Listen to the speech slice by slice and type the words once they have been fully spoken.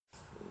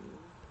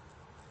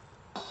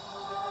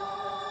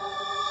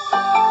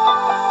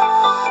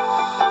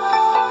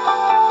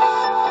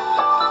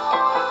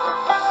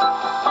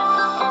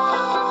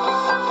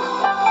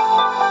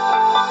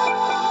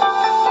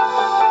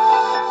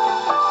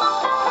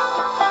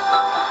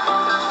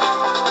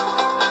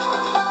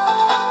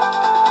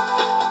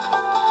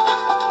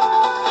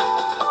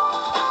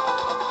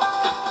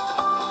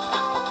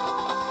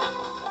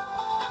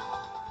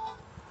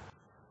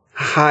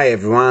Hi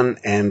everyone,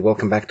 and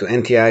welcome back to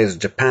NTI's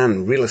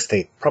Japan Real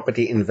Estate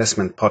Property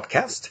Investment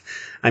Podcast.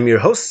 I'm your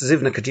host, Ziv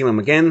Nakajima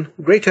again.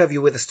 Great to have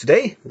you with us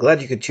today.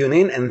 Glad you could tune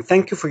in, and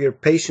thank you for your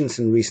patience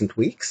in recent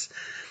weeks.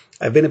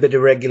 I've been a bit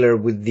irregular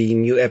with the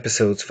new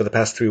episodes for the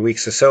past 3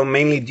 weeks or so,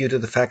 mainly due to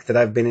the fact that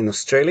I've been in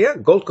Australia,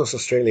 Gold Coast,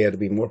 Australia to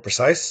be more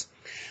precise,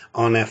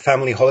 on a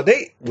family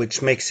holiday,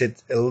 which makes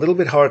it a little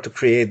bit hard to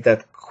create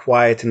that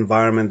quiet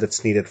environment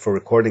that's needed for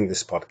recording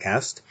this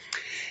podcast.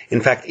 In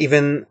fact,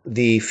 even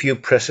the few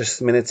precious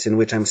minutes in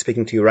which I'm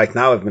speaking to you right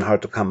now have been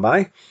hard to come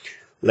by,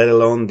 let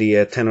alone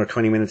the 10 or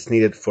 20 minutes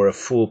needed for a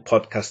full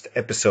podcast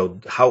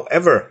episode.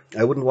 However,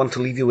 I wouldn't want to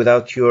leave you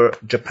without your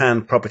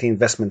Japan property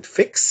investment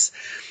fix.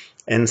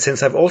 And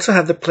since I've also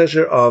had the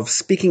pleasure of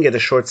speaking at a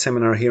short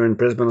seminar here in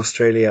Brisbane,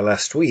 Australia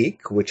last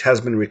week, which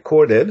has been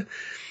recorded,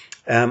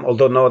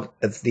 although not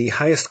at the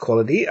highest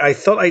quality, I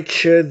thought I'd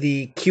share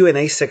the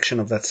Q&A section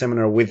of that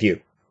seminar with you.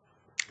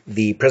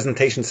 The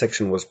presentation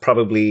section was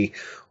probably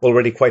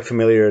already quite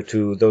familiar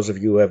to those of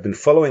you who have been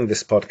following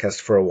this podcast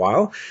for a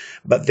while,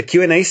 but the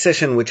Q&A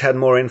session, which had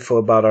more info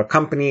about our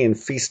company and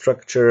fee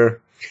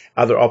structure,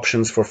 other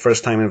options for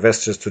first-time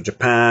investors to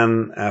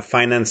Japan,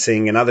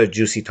 financing, and other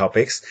juicy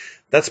topics,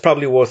 that's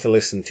probably worth a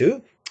listen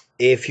to.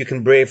 If you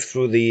can brave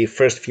through the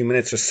first few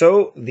minutes or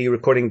so, the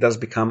recording does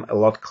become a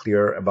lot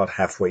clearer about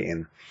halfway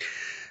in.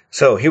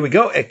 So here we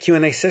go, a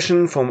Q&A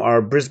session from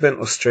our Brisbane,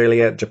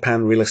 Australia,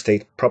 Japan Real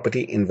Estate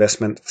Property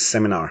Investment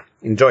Seminar.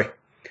 Enjoy.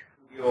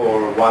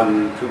 Your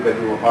 1-2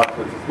 bedroom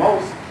apartments is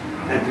most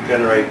tend to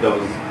generate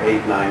those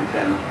 8, 9,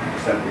 10%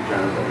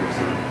 returns that we've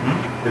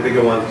seen. The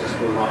bigger ones just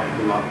will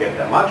not get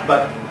that much,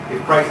 but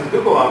if prices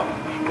do go up,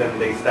 then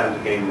they stand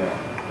to gain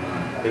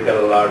there. They've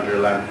got a larger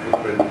land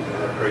footprint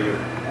per year.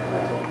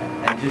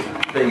 And just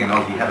being an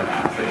Aussie, haven't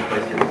asked these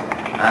questions.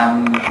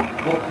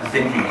 What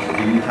percentage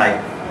do you take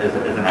as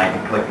an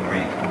agent collecting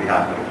rent on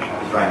behalf of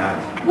Australian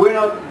owners? We're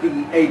not the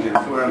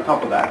agents, we're on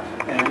top of that.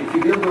 And if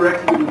you deal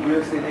directly with real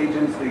estate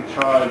agents, they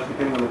charge,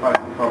 depending on the price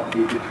of the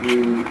property,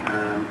 between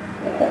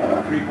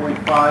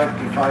 3.5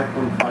 to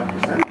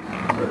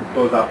 5.5%. So it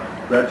goes up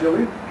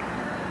gradually.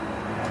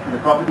 And the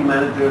property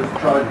managers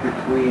charge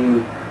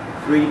between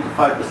 3 to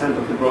 5%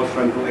 of the gross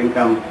rental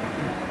income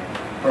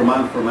per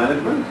month for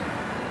management.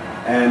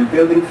 And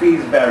building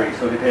fees vary,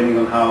 so depending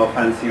on how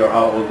fancy or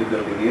how old the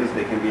building is,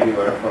 they can be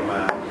anywhere from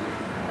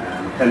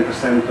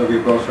 10% of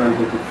your gross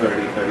rental to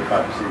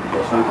 30-35% of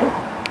gross rental.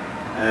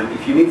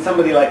 If you need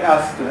somebody like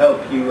us to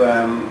help you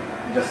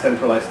just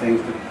centralize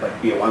things, to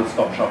like be a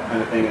one-stop shop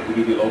kind of thing, and to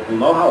give you local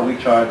know-how, we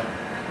charge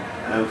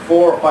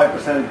 4 or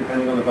 5%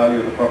 depending on the value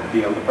of the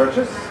property on the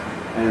purchase,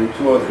 and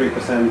 2 or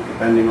 3%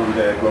 depending on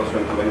the gross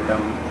rental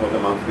income for the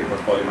monthly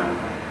portfolio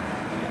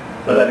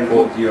management. So that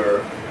includes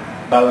your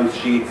balance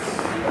sheets,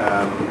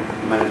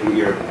 managing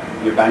your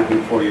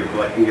banking for you,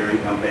 collecting your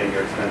income, paying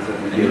your expenses,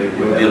 and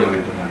dealing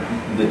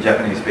with the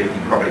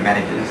Japanese-speaking property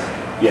managers.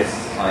 Yes,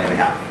 On your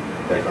behalf.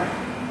 that's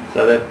right.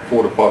 So that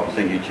 4 to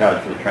 5% you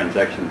charge for the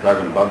transactions over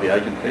and above the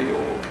agent fee,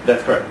 or?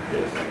 That's correct.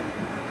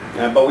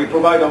 Yes. But we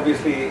provide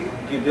obviously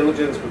due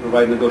diligence. We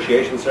provide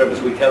negotiation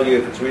service. We tell you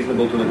if it's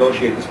reasonable to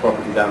negotiate this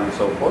property down and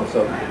so forth.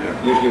 So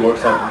it usually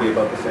works out to be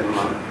about the same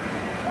amount.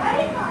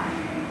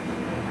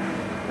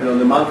 And on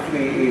the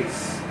monthly,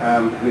 it's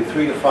between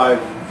 3 to 5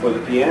 for the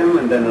PM,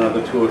 and then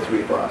another 2 or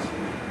 3 for us.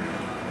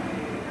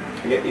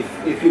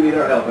 If you need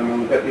our help, I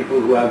mean, we've got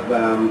people who have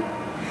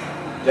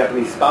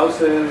Japanese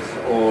spouses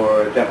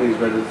or Japanese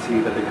residency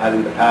that they've had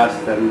in the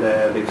past, and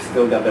they've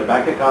still got their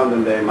bank account,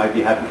 and they might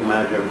be happy to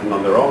manage everything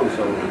on their own.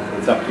 So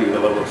it's up to you the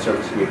level of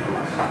service you need from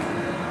us.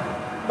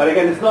 But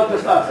again, it's not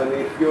just us. I mean,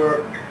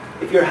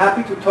 if you're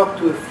happy to talk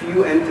to a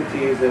few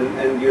entities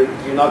and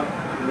you're not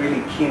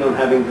really keen on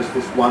having just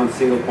this one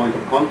single point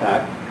of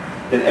contact,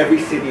 then every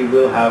city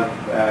will have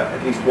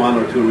at least 1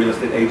 or 2 real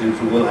estate agents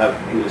who will have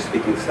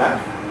English-speaking staff,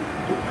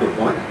 to a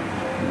point,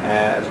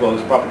 as well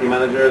as property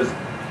managers.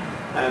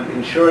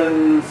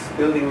 Insurance,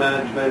 building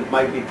management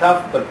might be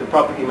tough, but the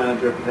property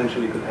manager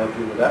potentially could help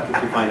you with that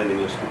if you find an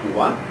English-speaking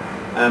one.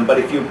 But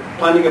if you're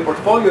planning a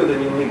portfolio,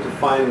 then you need to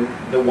find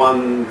the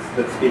ones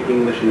that speak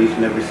English in each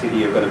and every city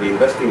you're going to be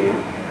investing in.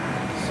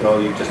 So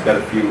you've just got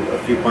a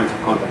few points of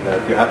contact there.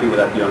 If you're happy with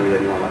that, you don't need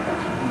anyone like that.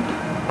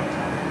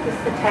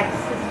 What's the tax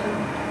system?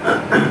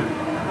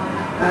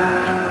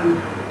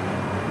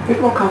 A bit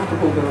more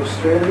comfortable than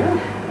Australia,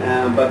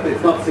 but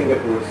it's not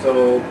Singapore.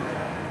 So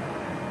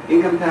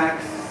income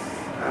tax,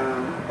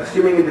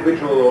 assuming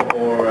individual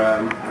or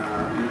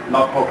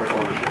not corporate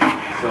ownership.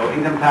 So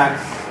income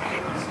tax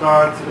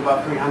starts at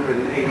about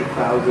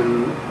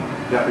 380,000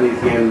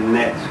 Japanese yen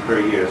net per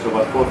year, so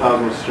about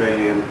 4,000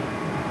 Australian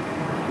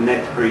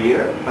net per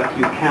year, but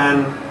you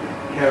can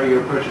carry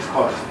your purchase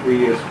costs 3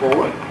 years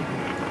forward.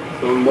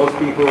 So most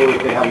people,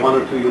 if they have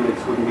 1 or 2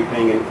 units, wouldn't be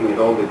paying anything at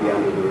all. They'd be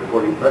under the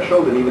reporting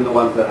threshold, and even the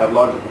ones that have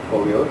larger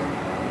portfolios,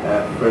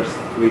 first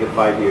 3 to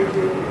 5 years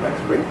is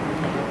tax-free.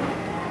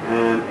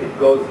 And it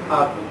goes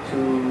up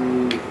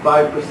to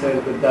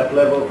 5% at that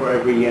level for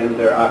every yen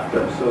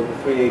thereafter. So the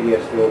 380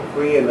 is still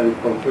free, and then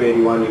from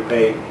 381 you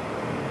pay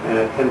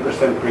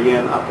 10% per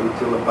yen up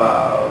until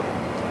about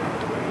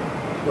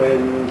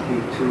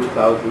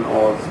 22,000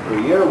 Aus per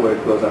year, where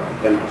it goes up to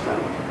 10%,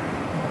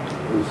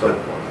 and so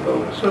forth.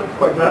 So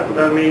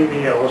that means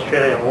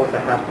Australia also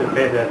have to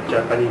pay the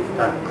Japanese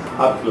tax.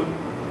 Absolutely.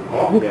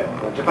 Yeah.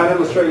 Japan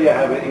and Australia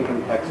have an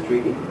income tax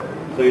treaty,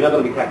 so you're not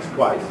going to be taxed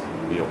twice.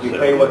 You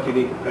pay what you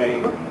need to pay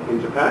in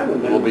Japan,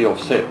 and then It will be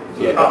offset.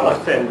 Yeah,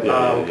 offset.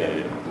 Yeah.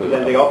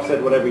 then they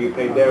offset whatever you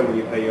paid there when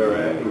you pay your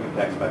income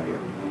tax back here.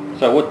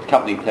 So what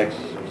company tax,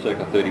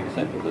 circa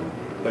 30%, is it?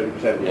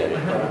 30%.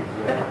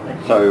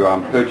 Yeah. So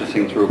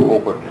purchasing through a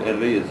corporate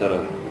entity, is that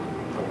a...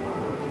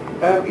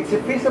 It's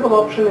a feasible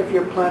option if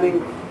you're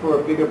planning for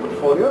a bigger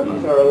portfolio.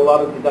 There are a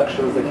lot of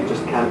deductions that you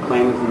just can't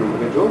claim as an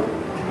individual.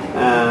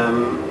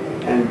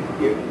 And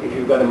if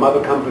you've got a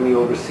mother company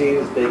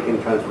overseas, they can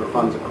transfer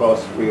funds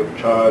across free of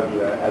charge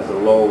as a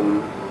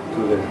loan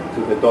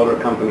to the daughter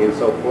company and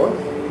so forth.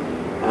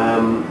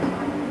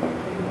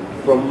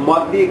 From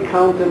what the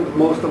accountant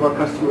most of our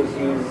customers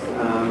use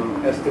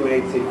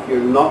estimates, if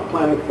you're not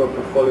planning for a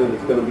portfolio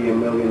that's going to be $1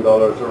 million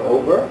or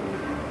over,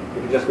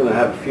 if you're just going to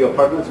have a few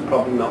apartments, it's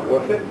probably not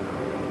worth it.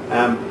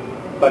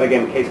 But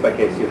again, case by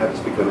case, you have to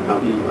speak to an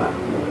accountant for that.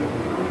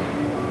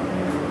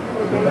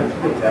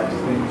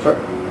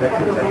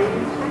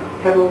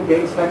 Capital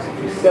gains tax,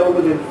 if you sell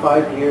within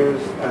 5 years,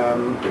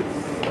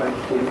 it's I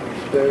think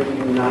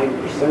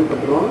 39%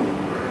 at the moment.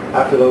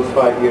 After those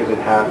 5 years, it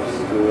halves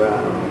to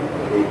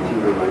 18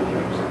 or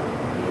 19%.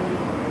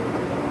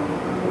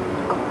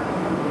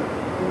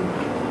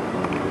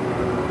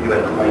 You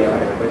had a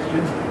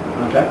question.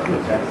 Back to the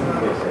tax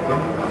for a second.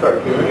 Sorry,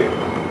 can you repeat?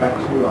 Back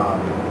to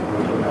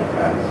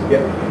tax. Yeah.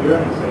 If you're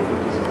earning say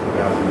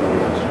 $56,000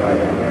 in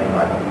Australia and you're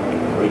like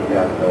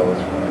 $3,000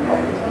 from the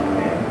properties in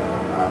Japan,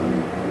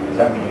 does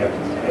that mean you have to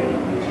pay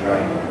the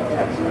Australian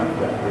tax amount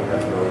for that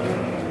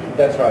 $3,000?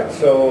 That's right.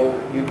 So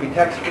you'd be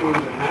tax-free in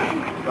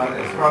Japan, but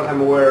as far as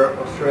I'm aware,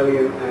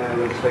 Australian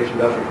legislation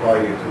does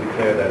require you to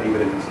declare that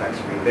even if it's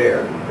tax-free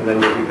there, and then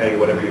you'll be paying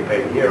whatever you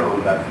pay here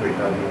on that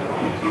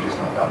 $3,000. You just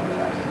not double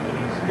tax.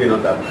 You're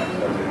not double taxed,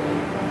 that's it.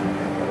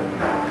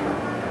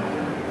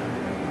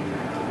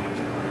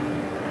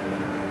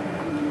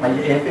 Are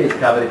your airfares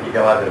covered if you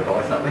go over to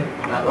buy something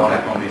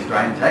on the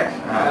Australian tax?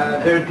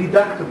 They're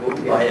deductible.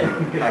 Oh, yeah.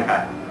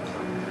 Okay.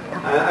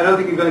 I don't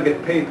think you're going to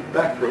get paid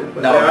back for it.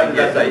 But No, they are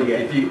yeah, so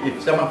deductible,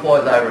 if someone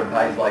flies over and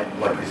pays like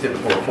we said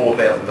before,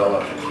 $4,000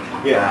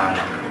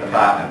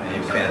 apartment, and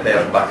you've spent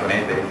 $1,000 on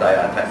airfares, they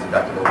are tax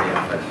deductible.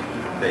 Yeah,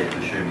 they're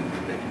assuming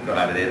that you've gone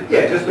over there.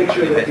 Yeah, just make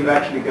sure that you've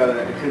actually got an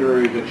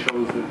itinerary that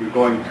shows that you're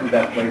going to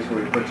that place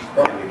where you purchased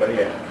property. But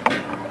yeah.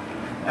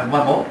 And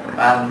one more.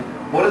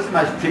 What is the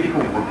most typical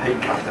repeat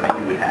customer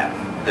you would have?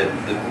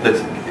 That's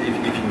if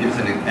you can give us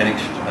an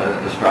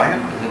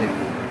Australian as an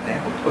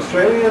example.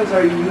 Australians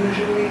are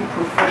usually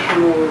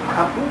professional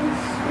couples.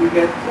 We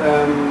get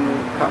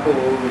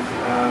couples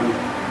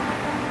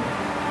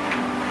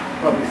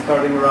probably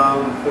starting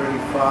around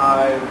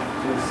 35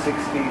 to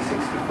 60,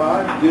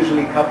 65.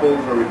 Usually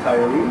couples or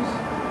retirees.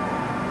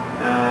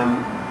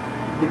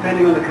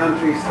 Depending on the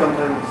country,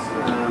 sometimes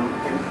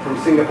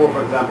from Singapore,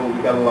 for example,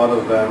 we got a lot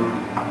of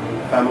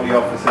family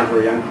offices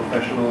or young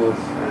professionals.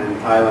 In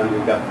Thailand,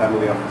 we've got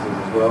family offices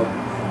as well.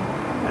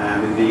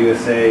 In the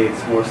USA,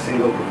 it's more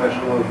single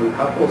professionals than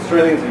couple.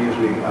 Australians are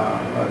usually,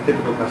 a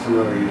typical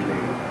customer are usually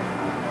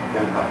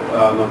young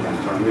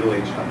couple,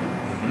 middle-aged couple.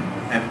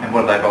 And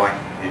what are they buying?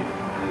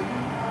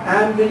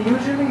 And they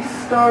usually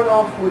start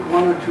off with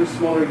 1 or 2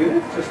 smaller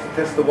units just to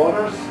test the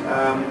waters.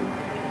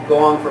 Go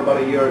on for about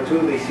a year or 2,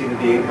 they see that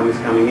the income is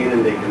coming in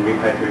and they can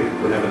repatriate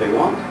whenever they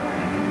want.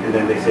 And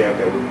then they say,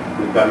 okay,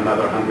 we've got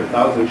another 100,000,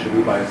 should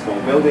we buy a small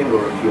building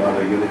or a few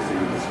other units that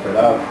you can spread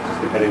out,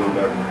 just depending on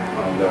their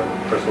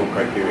personal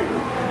criteria.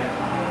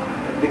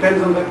 It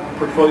depends on the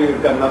portfolio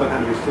you've got in other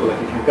countries too. Like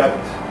if you've got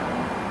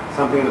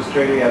something in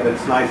Australia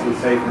that's nice and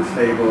safe and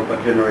stable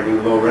but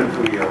generating low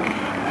rental yield,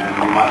 and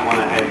you might want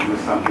to hedge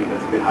with something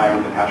that's a bit higher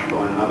on the cash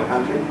flow in another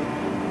country.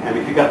 And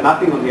if you've got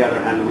nothing on the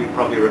other hand, we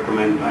probably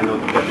recommend, I know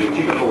definitely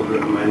Chicago would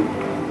recommend,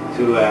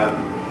 to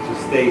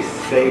stay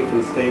safe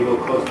and stable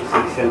close to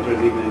city centers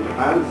even in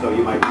Japan. So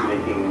you might be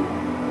making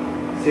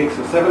 6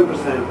 or 7%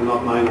 and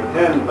not 9 or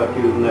 10, but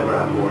you'll never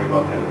have to worry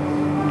about tenants.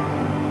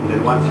 And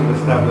then once you've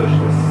established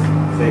this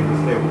safe and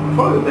stable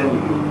portfolio, then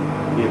you can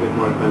be a bit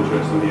more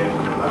adventurous on the edge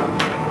of Japan.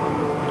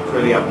 It's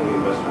really up to the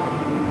investor.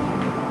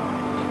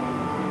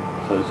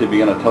 So Zib,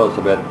 you're going to tell us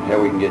about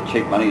how we can get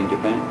cheap money in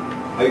Japan?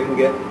 How you can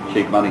get?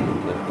 Cheap money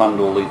to fund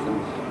all these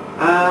things?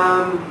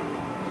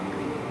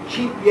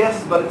 Cheap,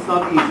 yes, but it's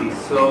not easy.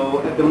 So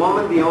at the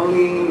moment,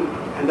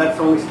 and that's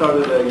only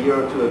started a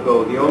year or 2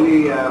 ago, the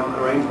only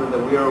arrangement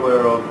that we are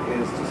aware of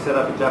is to set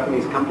up a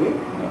Japanese company.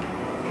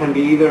 It can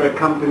be either a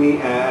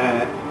company,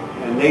 a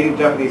native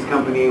Japanese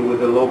company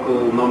with a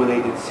local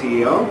nominated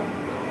CEO,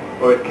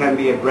 or it can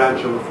be a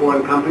branch of a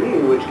foreign company,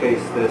 in which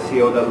case the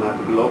CEO doesn't have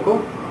to be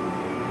local.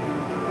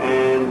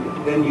 And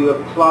then you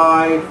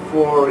apply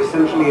for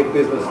essentially a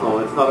business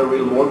loan. It's not a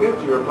real mortgage,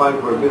 you're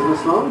applying for a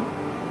business loan.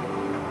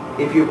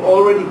 If you've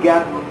already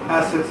got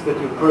assets that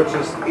you've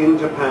purchased in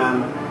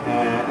Japan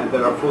and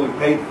that are fully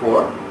paid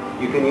for,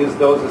 You can use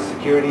those as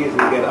securities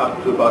and get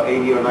up to about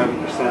 80 or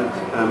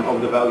 90%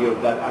 of the value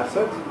of that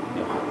asset.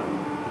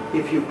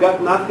 If you've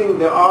got nothing,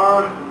 there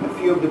are a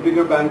few of the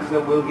bigger banks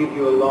that will give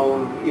you a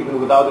loan even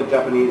without a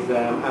Japanese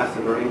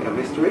asset or income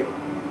history.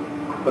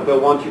 But they'll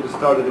want you to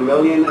start at $1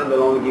 million and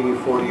they'll only give you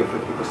 40 or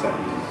 50%.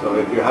 So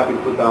if you're happy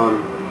to put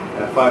down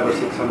 $500,000 or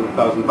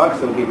 $600,000,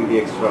 they'll give you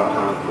the extra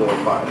 4 or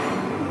 5.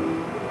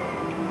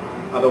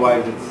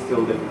 Otherwise, it's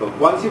still difficult.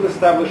 Once you've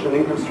established an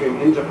income stream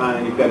in Japan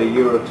and you've got a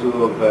year or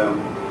two of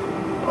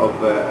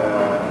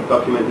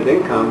documented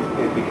income,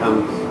 it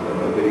becomes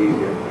a bit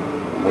easier.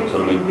 What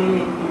sort of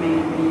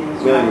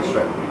Million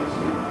straight.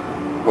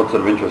 What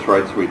sort of interest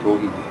rates are we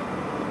talking?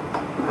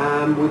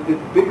 With the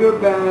bigger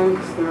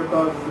banks, they're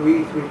about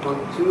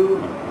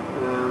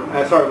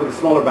 3.2. Sorry, with the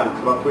smaller banks,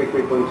 about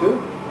 3.2.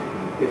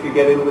 If you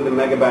get in with the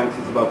mega banks,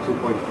 it's about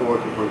 2.4,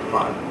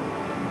 2.5.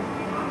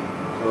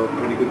 So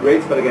pretty good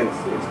rates, but again,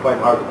 it's quite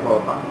hard to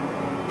qualify.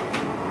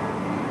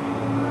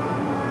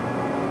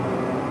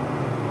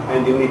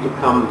 And you need to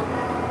come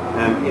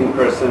in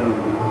person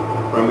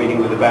for a meeting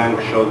with the bank,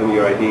 show them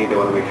your ID. They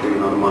want to make sure you're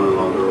not a money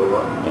launderer or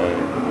what.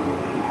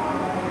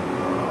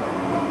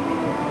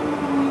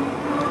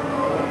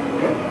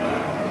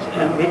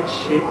 And which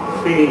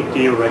city do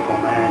you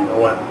recommend,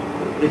 or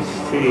which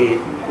city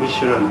we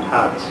shouldn't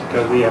touch?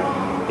 Because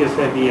you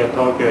said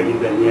Tokyo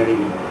is nearly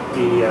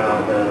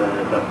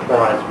the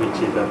price, which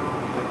is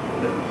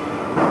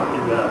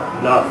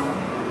enough.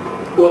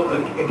 Well,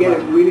 again,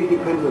 it really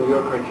depends on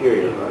your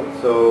criteria,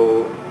 right?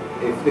 So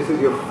if this is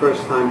your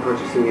first time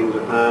purchasing in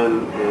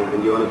Japan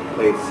and you want to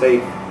play it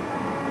safe,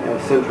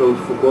 Central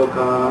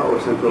Fukuoka or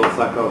Central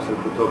Osaka or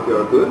Central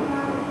Tokyo are good,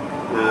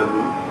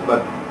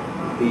 but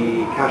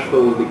the cash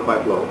flow will be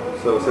quite low.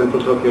 So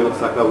Central Tokyo and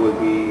Osaka will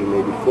be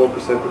maybe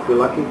 4% if you're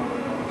lucky.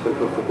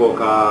 Central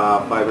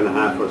Fukuoka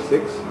 5.5 or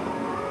 6.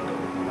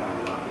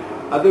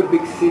 Other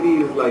big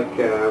cities like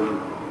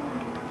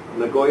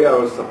Nagoya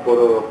or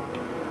Sapporo,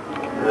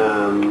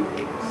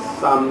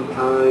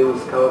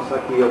 sometimes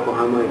Kawasaki,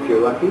 Yokohama if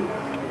you're lucky,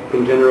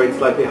 can generate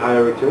slightly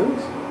higher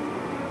returns.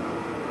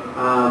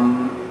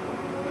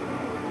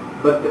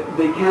 But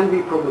they can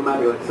be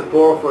problematic. Like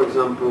Sapporo, for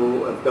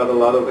example, have got a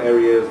lot of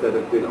areas that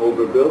have been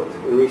overbuilt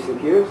in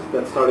recent years.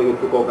 That's starting in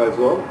Fukuoka as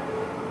well.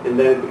 And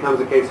then it becomes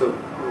a case of,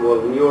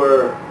 well,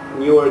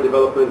 newer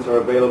developments are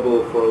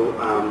available for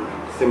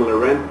similar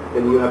rent,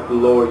 then you have to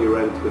lower your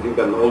rent because you've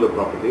got an older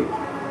property.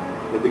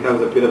 It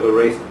becomes a bit of a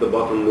race to the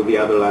bottom with the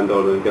other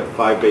landowner. You've got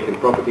 5 vacant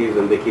properties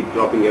and they keep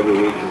dropping every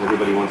week because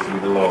everybody wants to be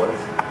the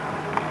lowest.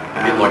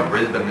 A bit like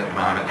Brisbane at the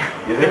moment.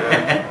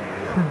 Yeah.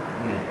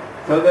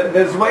 So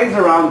there's ways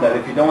around that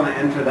if you don't want to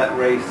enter that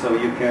race, so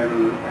you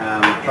can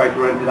try to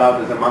rent it out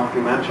as a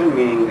monthly mansion,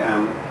 meaning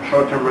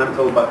short-term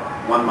rental but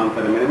 1 month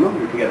at a minimum.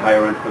 You can get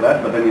higher rent for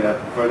that, but then you have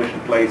to furnish the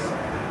place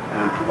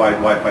and provide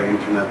Wi-Fi,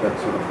 internet, that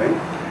sort of thing.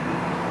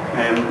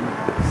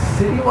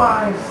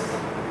 City-wise,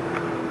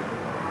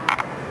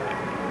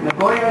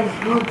 Nagoya is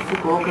good,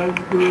 Fukuoka is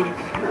good.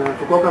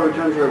 Fukuoka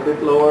returns are a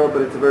bit lower,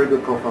 but it's a very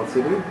good profile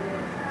city.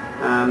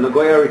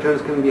 Nagoya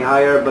returns can be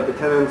higher, but the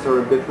tenants are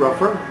a bit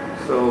rougher.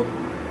 So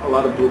a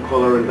lot of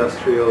blue-collar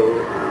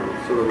industrial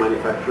sort of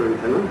manufacturing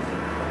tenants.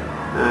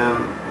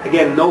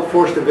 Again, no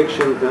forced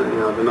evictions.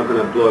 They're not going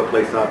to blow a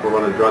place up or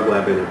run a drug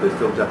lab in it. They're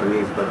still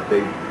Japanese, but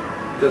they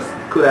just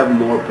could have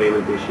more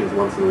payment issues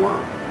once in a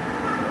while.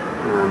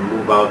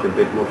 Move out a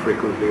bit more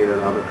frequently than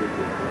other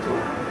people.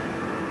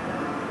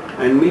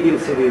 And medium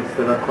cities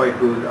that are quite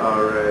good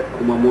are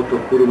Kumamoto,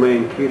 Kurume,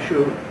 and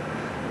Kyushu.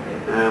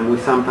 We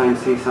sometimes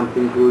see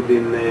something good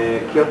in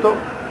Kyoto.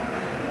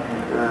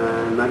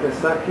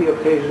 Nagasaki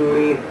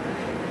occasionally,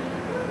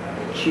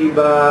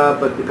 Chiba,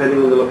 but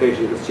depending on the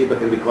location, because Chiba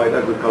can be quite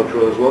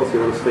agricultural as well, so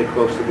you want to stay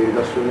close to the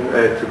industrial,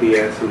 to the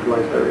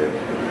centralized area.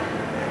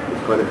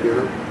 There's quite a few of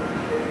them.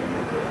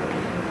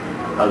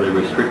 Are there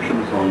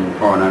restrictions on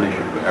foreign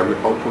ownership of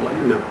agricultural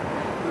land? No.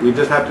 You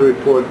just have to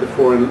report the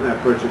foreign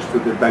purchase to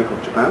the Bank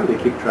of Japan. They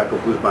keep track of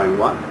who's buying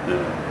what.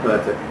 Yeah. So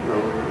that's it.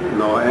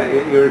 No,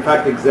 you're in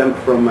fact exempt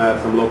from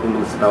some local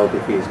municipality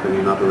fees when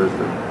you're not a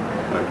resident.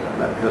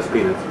 Just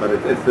peanuts, but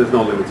there's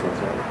no limits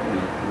whatsoever.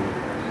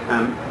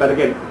 But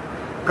again,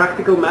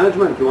 practical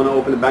management. You want to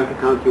open a bank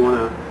account. You want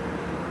to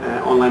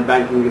online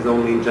banking is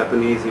only in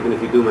Japanese. Even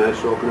if you do manage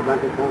to open a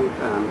bank account,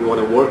 you want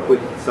to work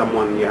with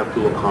someone. You have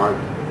to look hard.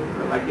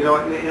 Like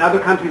in other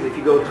countries, if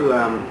you go to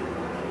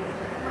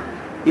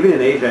even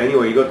in Asia,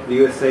 anyway, you go to the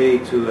USA,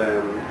 to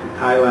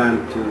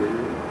Thailand,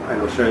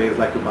 Australians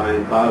like to buy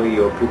in Bali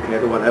or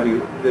Phuket or what have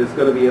you. There's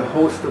going to be a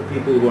host of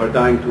people who are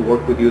dying to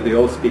work with you. They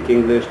all speak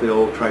English. They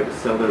all try to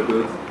sell their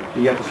goods.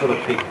 You have to sort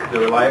of pick the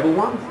reliable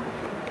ones.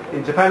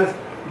 In Japan, it's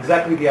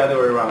exactly the other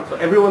way around. So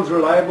everyone's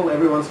reliable,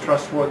 everyone's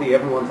trustworthy,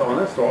 everyone's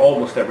honest, or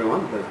almost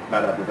everyone. There's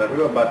bad apples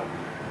everywhere, but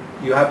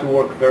you have to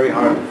work very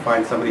hard to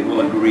find somebody who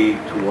will agree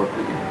to work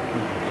with you.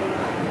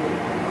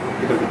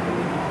 Because it's a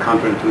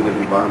counterintuitive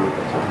environment,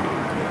 that's all.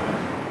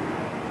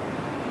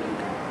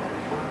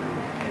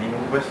 Any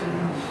more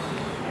questions?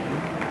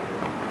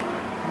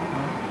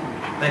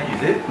 Thank you,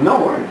 Ziv. No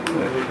worries.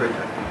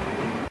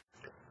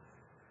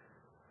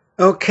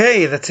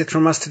 Okay, that's it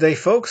from us today,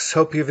 folks.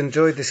 Hope you've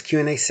enjoyed this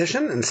Q&A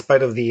session in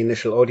spite of the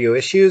initial audio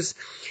issues.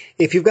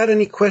 If you've got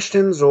any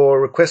questions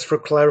or requests for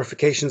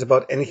clarifications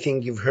about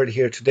anything you've heard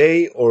here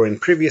today or in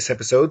previous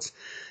episodes,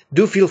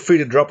 do feel free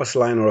to drop us a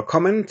line or a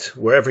comment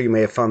wherever you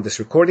may have found this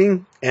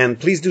recording. And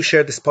please do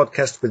share this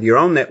podcast with your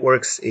own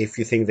networks if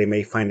you think they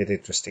may find it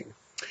interesting.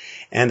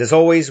 And as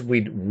always,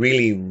 we'd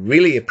really,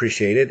 really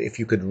appreciate it if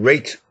you could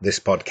rate this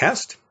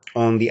podcast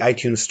on the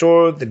iTunes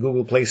Store, the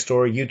Google Play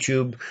Store,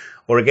 YouTube,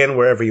 or again,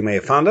 wherever you may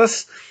have found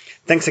us.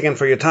 Thanks again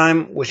for your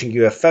time. Wishing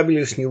you a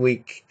fabulous new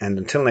week. And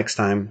until next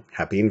time,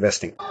 happy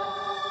investing.